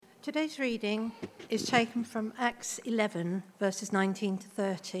Today's reading is taken from Acts 11, verses 19 to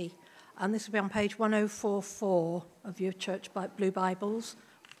 30, and this will be on page 1044 of your church Blue Bibles.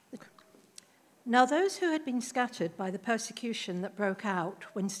 Now those who had been scattered by the persecution that broke out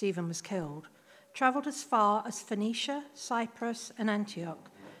when Stephen was killed travelled as far as Phoenicia, Cyprus, and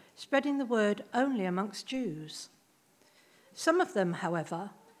Antioch, spreading the word only amongst Jews. Some of them, however,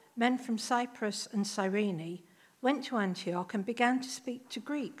 men from Cyprus and Cyrene, went to Antioch and began to speak to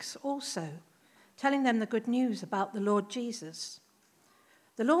Greeks also, telling them the good news about the Lord Jesus.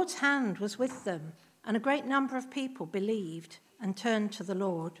 The Lord's hand was with them, and a great number of people believed and turned to the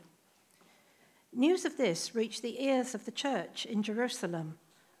Lord. News of this reached the ears of the church in Jerusalem,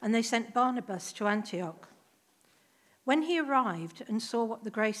 and they sent Barnabas to Antioch. When he arrived and saw what the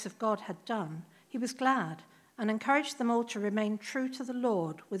grace of God had done, he was glad and encouraged them all to remain true to the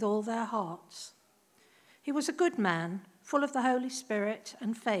Lord with all their hearts. He was a good man, full of the Holy Spirit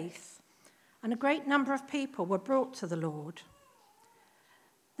and faith, and a great number of people were brought to the Lord.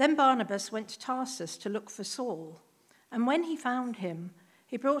 Then Barnabas went to Tarsus to look for Saul, and when he found him,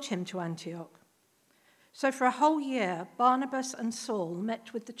 he brought him to Antioch. So for a whole year, Barnabas and Saul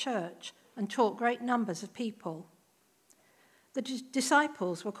met with the church and taught great numbers of people. The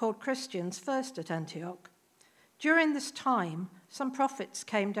disciples were called Christians first at Antioch. During this time, some prophets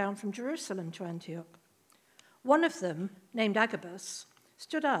came down from Jerusalem to Antioch. One of them, named Agabus,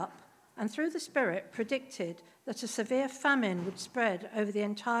 stood up and through the Spirit predicted that a severe famine would spread over the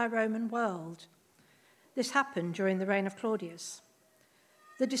entire Roman world. This happened during the reign of Claudius.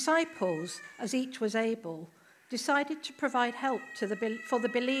 The disciples, as each was able, decided to provide help for the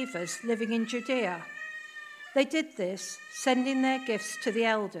believers living in Judea. They did this, sending their gifts to the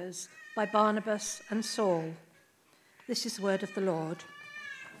elders by Barnabas and Saul. This is the word of the Lord.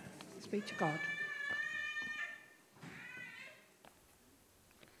 Speak to God.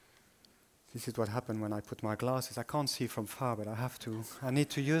 This is what happened when I put my glasses. I can't see from far, but I need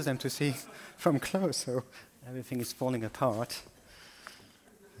to use them to see from close, so everything is falling apart.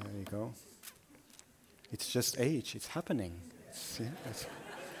 There you go. It's just age. It's happening.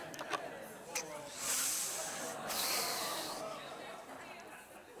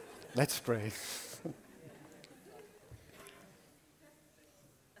 Let's pray.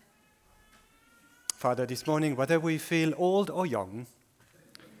 Father, this morning, whether we feel old or young,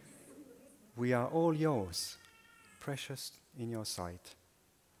 we are all yours, precious in your sight.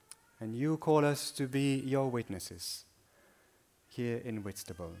 And you call us to be your witnesses here in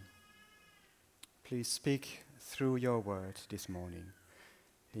Whitstable. Please speak through your word this morning.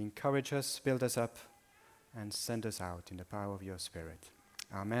 Encourage us, build us up, and send us out in the power of your Spirit.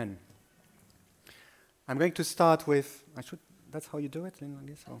 Amen. I'm going to start with, that's how you do it, Lynn, like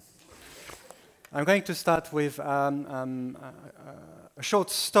this? Oh. I'm going to start with a short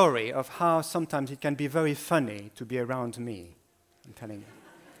story of how sometimes it can be very funny to be around me. I'm telling you.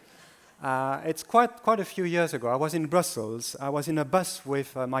 It's quite a few years ago. I was in Brussels. I was in a bus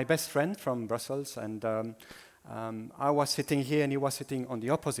with my best friend from Brussels, and I was sitting here, and he was sitting on the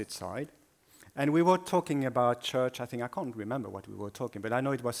opposite side. And we were talking about church. I can't remember what we were talking, but I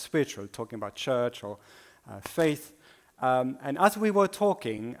know it was spiritual, talking about church or faith. And as we were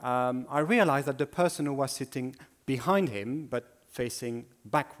talking, I realized that the person who was sitting behind him, but facing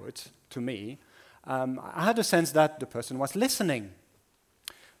backwards to me, I had a sense that the person was listening.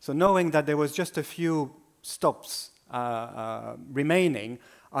 So knowing that there was just a few stops remaining,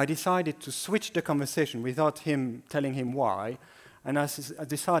 I decided to switch the conversation without him telling him why, and I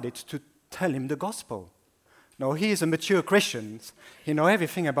decided to tell him the gospel. Now, he is a mature Christian. He knows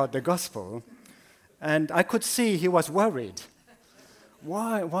everything about the gospel. And I could see he was worried.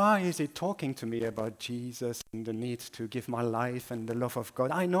 Why is he talking to me about Jesus and the need to give my life and the love of God?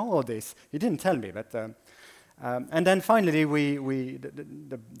 I know all this. He didn't tell me, but and then finally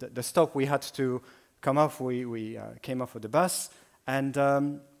the stop we had to come off. We came off of the bus, and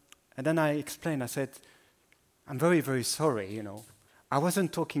then I explained. I said, "I'm very, very sorry. I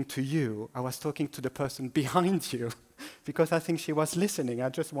wasn't talking to you. I was talking to the person behind you." Because I think she was listening. I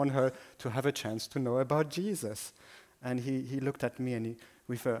just want her to have a chance to know about Jesus. And he looked at me, and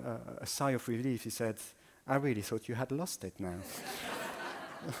with a sigh of relief, he said, "I really thought you had lost it now."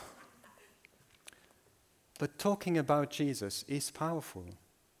 But talking about Jesus is powerful,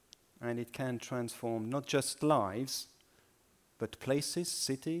 and it can transform not just lives, but places,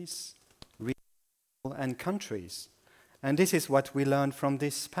 cities, regions, and countries. And this is what we learn from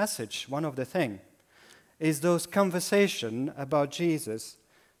this passage. One of the things is those conversations about Jesus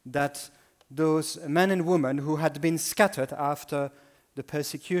that those men and women who had been scattered after the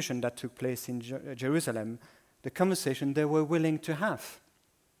persecution that took place in Jerusalem, the conversation they were willing to have.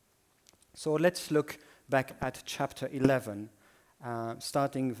 So let's look back at chapter 11,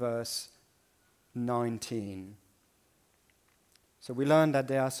 starting verse 19. So we learn that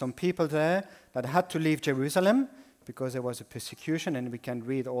there are some people there that had to leave Jerusalem because there was a persecution, and we can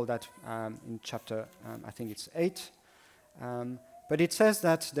read all that in chapter, I think it's 8. But it says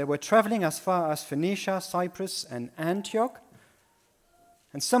that they were traveling as far as Phoenicia, Cyprus, and Antioch.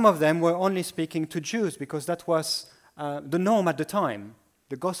 And some of them were only speaking to Jews because that was the norm at the time.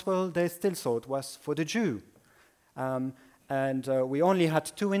 The gospel, they still thought, was for the Jew. We only had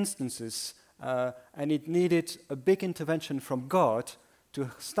 2 instances, and it needed a big intervention from God to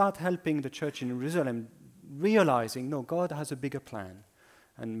start helping the church in Jerusalem, realizing, no, God has a bigger plan.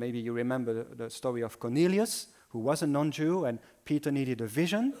 And maybe you remember the story of Cornelius, who was a non-Jew, and Peter needed a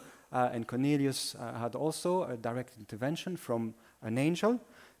vision, and Cornelius had also a direct intervention from an angel.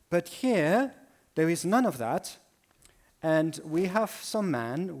 But here, there is none of that, and we have some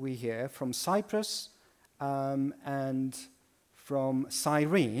man, we hear, from Cyprus and from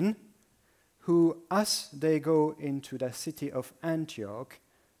Cyrene, who, as they go into the city of Antioch,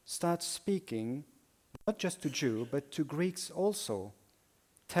 start speaking not just to Jews, but to Greeks also,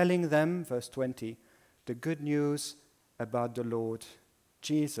 telling them, verse 20, the good news about the Lord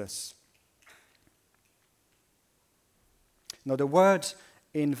Jesus. Now the word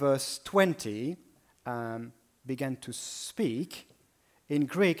in verse 20, began to speak, in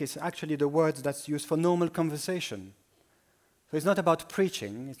Greek is actually the word that's used for normal conversation. So it's not about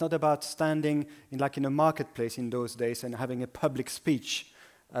preaching, it's not about standing in a marketplace in those days and having a public speech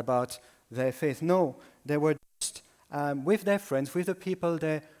about their faith. No, they were just with their friends, with the people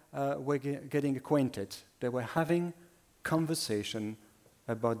they were getting acquainted. They were having conversation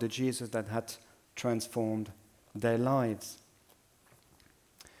about the Jesus that had transformed their lives.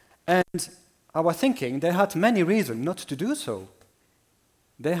 And I was thinking they had many reasons not to do so.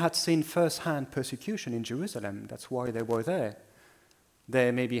 They had seen first-hand persecution in Jerusalem. That's why they were there.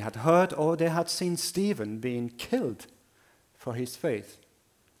 They maybe had heard, or they had seen Stephen being killed for his faith.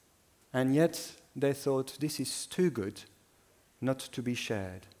 And yet they thought this is too good not to be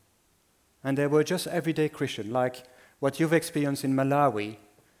shared. And they were just everyday Christian, like what you've experienced in Malawi,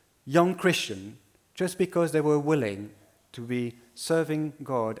 young Christian, just because they were willing to be serving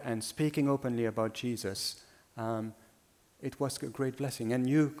God and speaking openly about Jesus. It was a great blessing.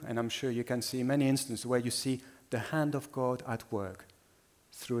 And I'm sure you can see many instances where you see the hand of God at work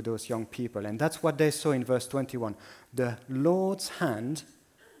through those young people. And that's what they saw in verse 21. The Lord's hand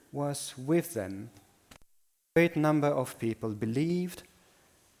was with them. A great number of people believed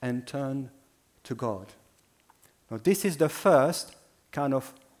and turned to God. Now, this is the first kind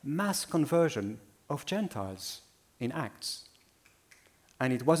of mass conversion of Gentiles in Acts.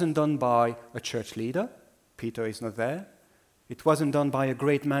 And it wasn't done by a church leader. Peter is not there. It wasn't done by a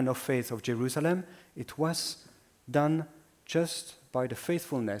great man of faith of Jerusalem. It was done just by the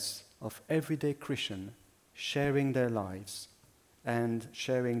faithfulness of everyday Christians sharing their lives and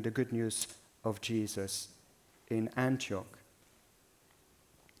sharing the good news of Jesus in Antioch.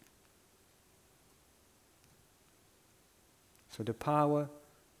 So the power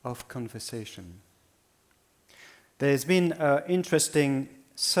of conversation. There's been an interesting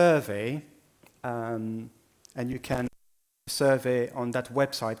survey, and you can survey on that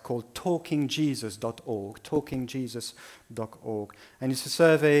website called talkingjesus.org, and it's a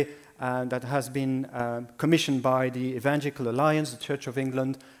survey that has been commissioned by the Evangelical Alliance, the Church of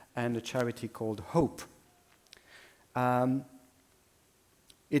England, and a charity called Hope.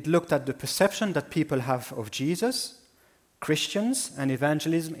 It looked at the perception that people have of Jesus, Christians, and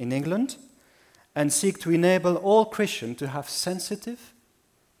evangelism in England, and seek to enable all Christians to have sensitive,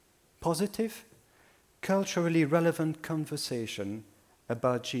 positive, culturally relevant conversation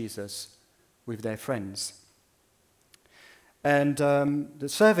about Jesus with their friends. And the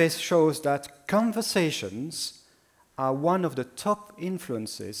survey shows that conversations are one of the top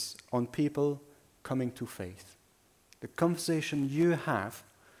influences on people coming to faith. The conversation you have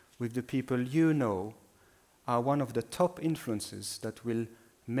with the people you know are one of the top influences that will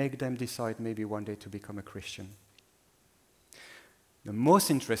make them decide maybe one day to become a Christian. The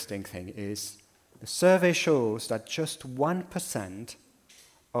most interesting thing is the survey shows that just 1%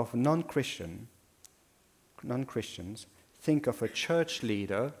 of non-Christians think of a church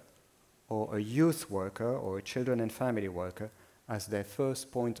leader or a youth worker or a children and family worker as their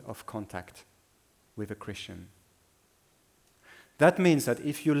first point of contact with a Christian. That means that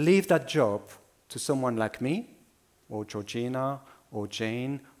if you leave that job to someone like me, or Georgina, or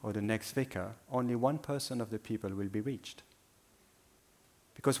Jane, or the next vicar, only 1% of the people will be reached.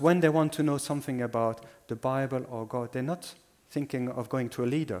 Because when they want to know something about the Bible or God, they're not thinking of going to a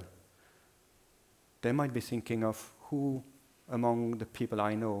leader. they might be thinking of who among the people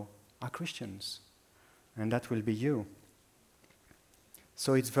I know are Christians. And that will be you.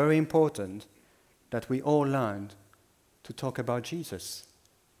 So it's very important that we all learn to talk about Jesus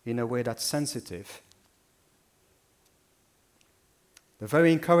in a way that's sensitive. The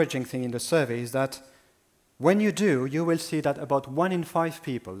very encouraging thing in the survey is that when you do, you will see that about 1 in 5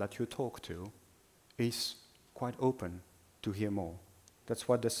 people that you talk to is quite open to hear more. That's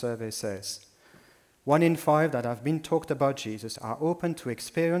what the survey says. 1 in 5 that have been talked about Jesus are open to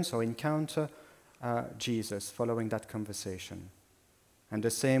experience or encounter Jesus following that conversation. And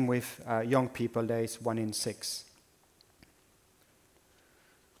the same with young people, there is 1 in 6.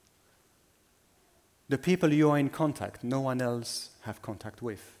 The people you are in contact, no one else have contact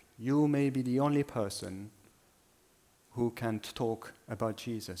with. You may be the only person who can talk about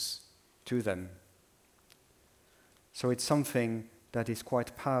Jesus to them. So it's something that is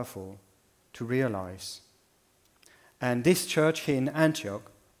quite powerful to realize. And this church here in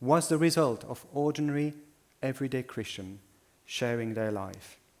Antioch was the result of ordinary, everyday Christians sharing their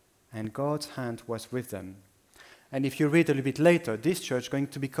life. And God's hand was with them. And if you read a little bit later, this church is going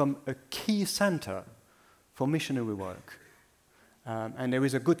to become a key center for missionary work. And there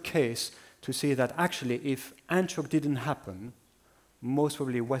is a good case to see that actually if Antioch didn't happen, most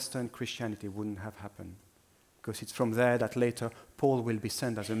probably Western Christianity wouldn't have happened. Because it's from there that later Paul will be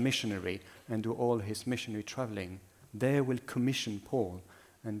sent as a missionary and do all his missionary traveling. They will commission Paul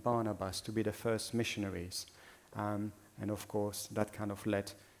and Barnabas to be the first missionaries. And of course, that kind of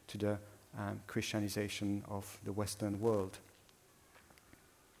led to the Christianization of the Western world.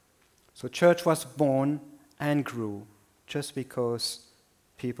 So church was born and grew just because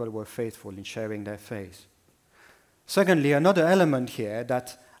people were faithful in sharing their faith. Secondly, another element here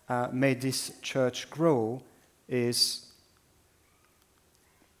that made this church grow is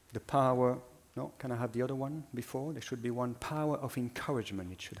the power. No, can I have the other one before? There should be one. Power of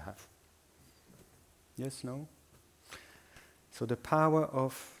encouragement it should have. Yes, no? So the power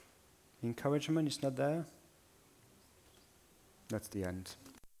of encouragement is not there. That's the end.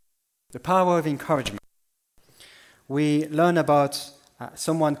 The power of encouragement. We learn about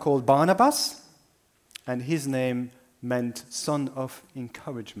someone called Barnabas, and his name meant son of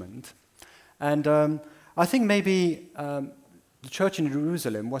encouragement. And I think maybe the church in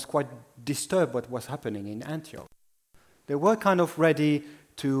Jerusalem was quite disturbed what was happening in Antioch. They were kind of ready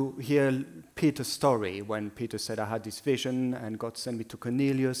to hear Peter's story when Peter said, I had this vision and God sent me to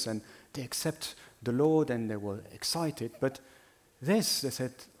Cornelius, and they accept the Lord and they were excited. But this, they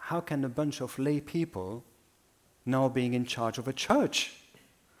said, how can a bunch of lay people now being in charge of a church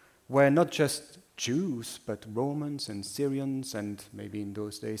where not just Jews, but Romans and Syrians and maybe in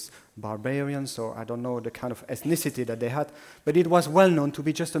those days barbarians, or I don't know the kind of ethnicity that they had, but it was well known to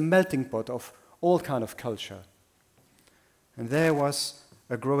be just a melting pot of all kind of culture. And there was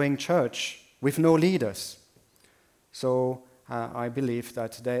a growing church with no leaders. So I believe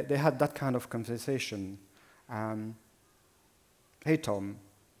that they had that kind of conversation. Hey Tom,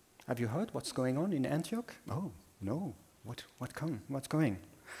 have you heard what's going on in Antioch? Oh, no. What's going?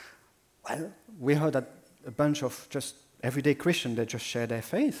 Well, we heard that a bunch of just everyday Christians, they just share their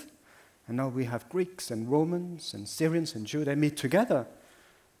faith. And now we have Greeks and Romans and Syrians and Jews, they meet together.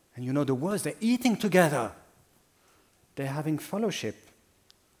 And you know the words, they're eating together. They're having fellowship.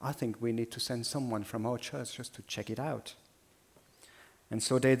 I think we need to send someone from our church just to check it out. And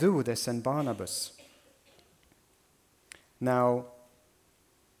so they do, they send Barnabas. Now,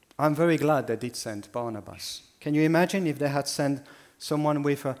 I'm very glad they did send Barnabas. Can you imagine if they had sent someone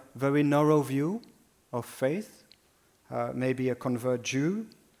with a very narrow view of faith, maybe a convert Jew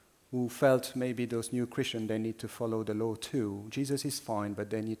who felt maybe those new Christians, they need to follow the law too. Jesus is fine, but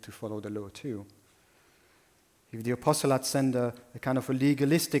they need to follow the law too. If the apostle had sent a kind of a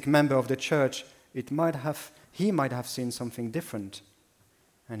legalistic member of the church, he might have seen something different,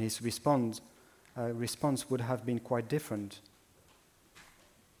 and his response would have been quite different.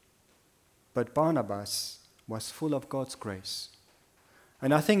 But Barnabas was full of God's grace.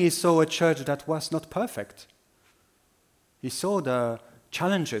 And I think he saw a church that was not perfect. He saw the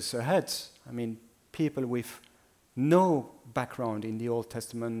challenges ahead. I mean, people with no background in the Old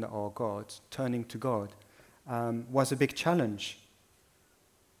Testament or God, turning to God, was a big challenge.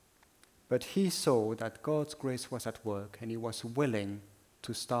 But he saw that God's grace was at work, and he was willing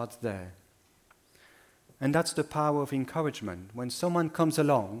to start there. And that's the power of encouragement. When someone comes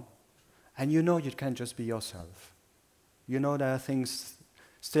along, and you know you can't just be yourself. You know there are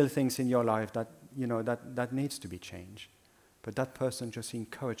still things in your life that, you know, that needs to be changed. But that person just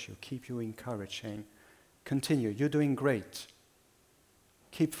encourages you, keep you encouraged, continue, you're doing great.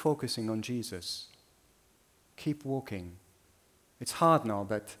 Keep focusing on Jesus. keep walking. It's hard now,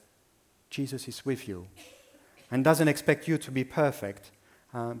 but Jesus is with you and doesn't expect you to be perfect,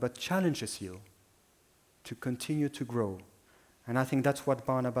 but challenges you to continue to grow. And I think that's what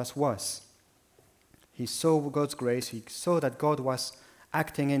Barnabas was. He saw God's grace, he saw that God was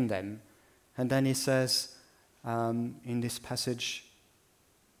acting in them, and then he says in this passage,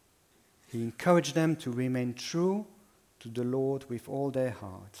 he encouraged them to remain true to the Lord with all their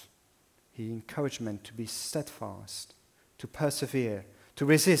heart. He encouraged them to be steadfast, to persevere, to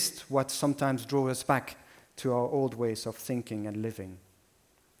resist what sometimes draws us back to our old ways of thinking and living.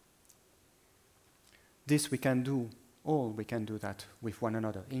 This we can do, we can do that with one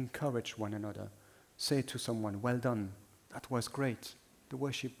another, encourage one another. Say to someone, well done, that was great, the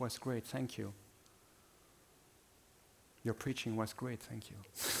worship was great, thank you. Your preaching was great, thank you.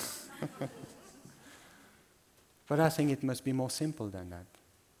 But I think it must be more simple than that.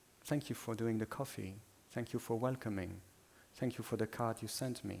 Thank you for doing the coffee. Thank you for welcoming. Thank you for the card you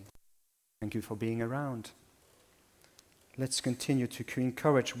sent me. Thank you for being around. Let's continue to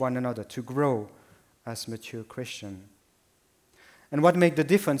encourage one another to grow as mature Christians. And what made the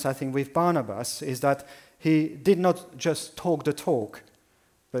difference, I think, with Barnabas is that he did not just talk the talk,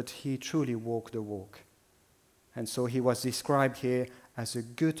 but he truly walked the walk. And so he was described here as a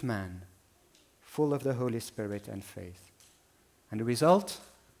good man, full of the Holy Spirit and faith. And the result,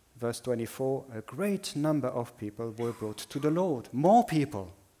 verse 24, a great number of people were brought to the Lord. More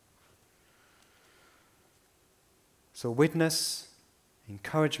people. So witness,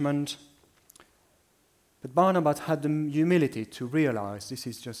 encouragement. But Barnabas had the humility to realize this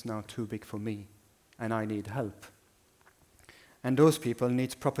is just now too big for me and I need help. And those people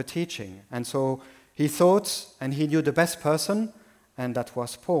need proper teaching. And so he thought and he knew the best person, and that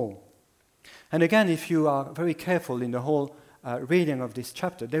was Paul. And again, if you are very careful in the whole reading of this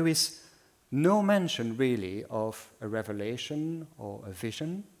chapter, there is no mention really of a revelation or a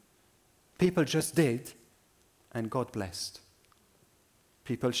vision. People just did, and God blessed.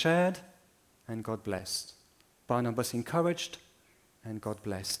 People shared, and God blessed. Barnabas encouraged, and God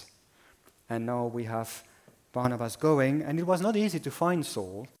blessed. And now we have Barnabas going, and it was not easy to find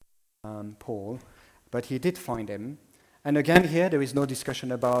Paul, but he did find him. And again here, there is no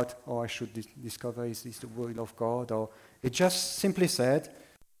discussion about, I should discover, is this the will of God? Or it just simply said,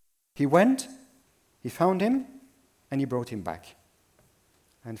 he went, he found him, and he brought him back.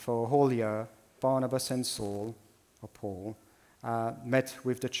 And for a whole year, Barnabas and Paul, met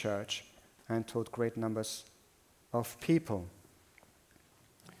with the church and taught great numbers of people.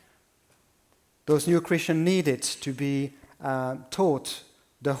 Those new Christians needed to be taught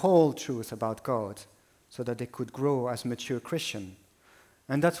the whole truth about God so that they could grow as mature Christians.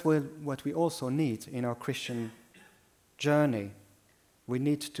 And that's what we also need in our Christian journey. We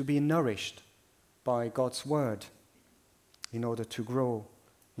need to be nourished by God's word in order to grow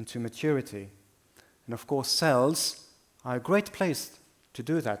into maturity. And of course, cells are a great place to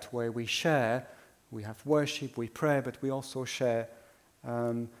do that, where we share, we have worship, we pray, but we also share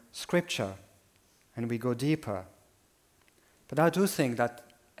scripture, and we go deeper. But I do think that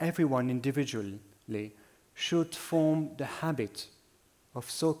everyone individually should form the habit of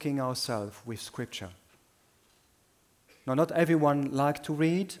soaking ourselves with scripture. Now, not everyone likes to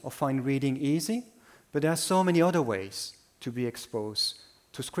read or find reading easy, but there are so many other ways to be exposed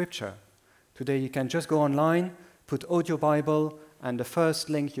to scripture. Today you can just go online, put Audio Bible, and the first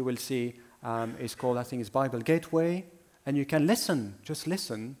link you will see is called, I think it's Bible Gateway, and you can just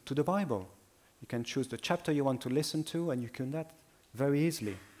listen to the Bible. You can choose the chapter you want to listen to, and you can do that very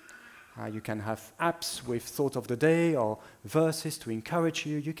easily. You can have apps with thought of the day or verses to encourage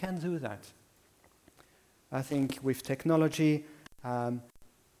you. You can do that. I think with technology,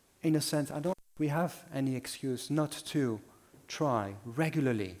 in a sense, I don't think we have any excuse not to try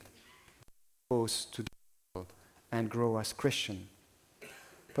regularly to the Bible and grow as Christian.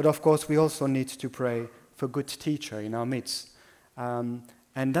 But of course, we also need to pray for good teacher in our midst. And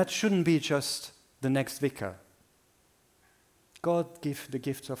that shouldn't be just the next vicar. God gives the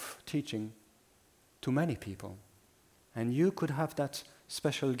gift of teaching to many people. And you could have that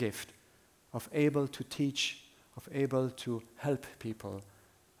special gift of able to teach, of able to help people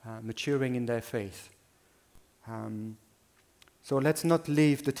maturing in their faith. So let's not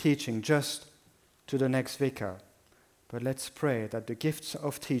leave the teaching just to the next vicar, but let's pray that the gifts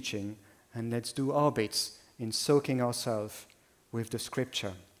of teaching, and let's do our bits in soaking ourselves with the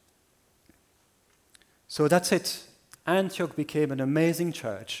scripture. So that's it. Antioch became an amazing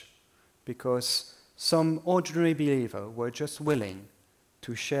church because some ordinary believers were just willing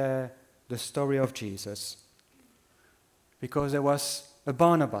to share the story of Jesus. Because there was a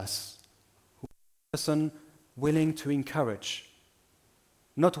Barnabas, who was a person willing to encourage,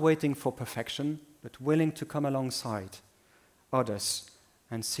 not waiting for perfection, but willing to come alongside others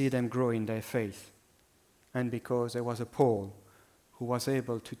and see them grow in their faith. And because there was a Paul who was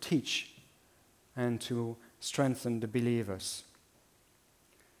able to teach and to strengthen the believers.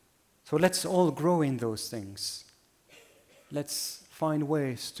 So let's all grow in those things. Let's find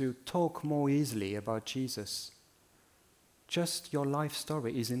ways to talk more easily about Jesus. Just your life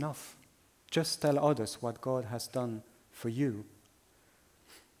story is enough. Just tell others what God has done for you.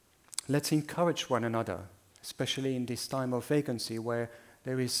 Let's encourage one another, especially in this time of vacancy where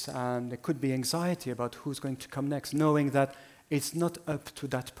there could be anxiety about who's going to come next, knowing that it's not up to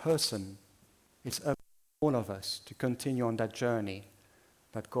that person. It's up to all of us to continue on that journey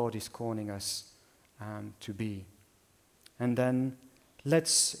that God is calling us to be. And then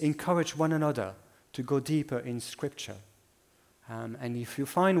let's encourage one another to go deeper in Scripture. And if you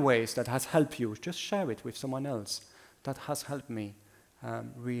find ways that has helped you, just share it with someone else. That has helped me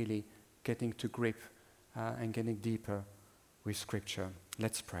really getting to grip and getting deeper with Scripture.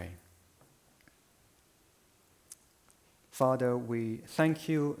 Let's pray. Father, we thank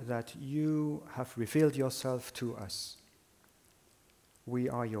you that you have revealed yourself to us. We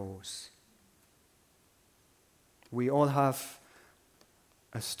are yours. We all have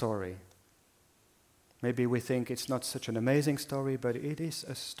a story. Maybe we think it's not such an amazing story, but it is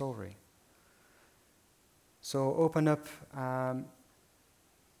a story. So open up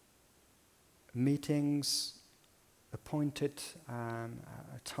meetings, appointed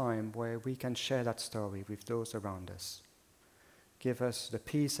a time where we can share that story with those around us. Give us the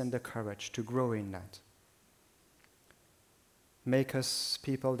peace and the courage to grow in that. Make us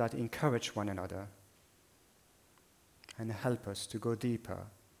people that encourage one another and help us to go deeper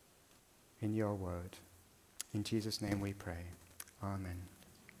in your word. In Jesus' name we pray. Amen.